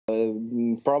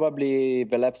probably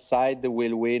the left side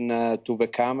will win to the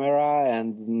camera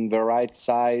and the right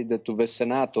side to the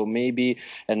Senato. Maybe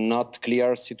a not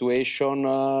clear situation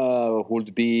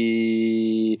would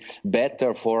be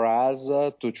better for us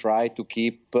to try to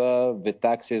keep the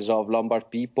taxes of Lombard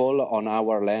people on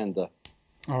our land.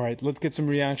 All right, let's get some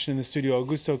reaction in the studio.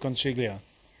 Augusta Conchiglia.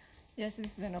 Yes,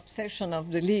 this is an obsession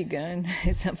of the League, and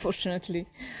it's unfortunately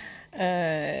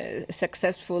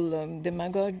successful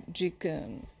demagogic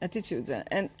attitudes.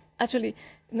 And actually,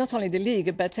 not only the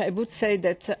League, but I would say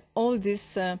that all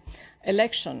this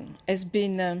election has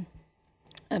been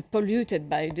polluted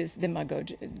by these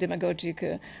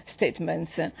demagogic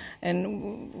statements.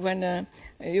 And when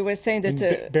you were saying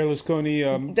that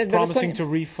Berlusconi promising to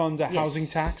refund the housing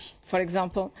tax, for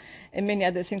example, and many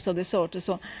other things of the sort.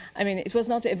 So, I mean, it was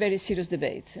not a very serious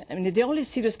debate. I mean, the only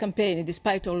serious campaign,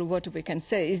 despite all what we can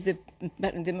say, is the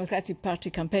Democratic Party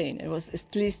campaign. It was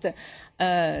at least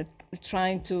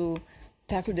trying to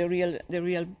tackle the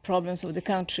real problems of the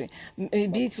country.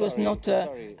 Maybe it was not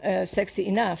sexy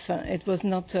enough. It was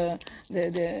not there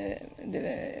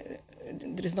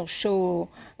is no show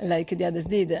like the others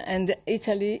did. And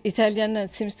Italian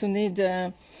seems to need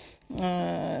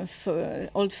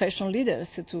old-fashioned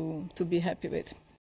leaders to be happy with.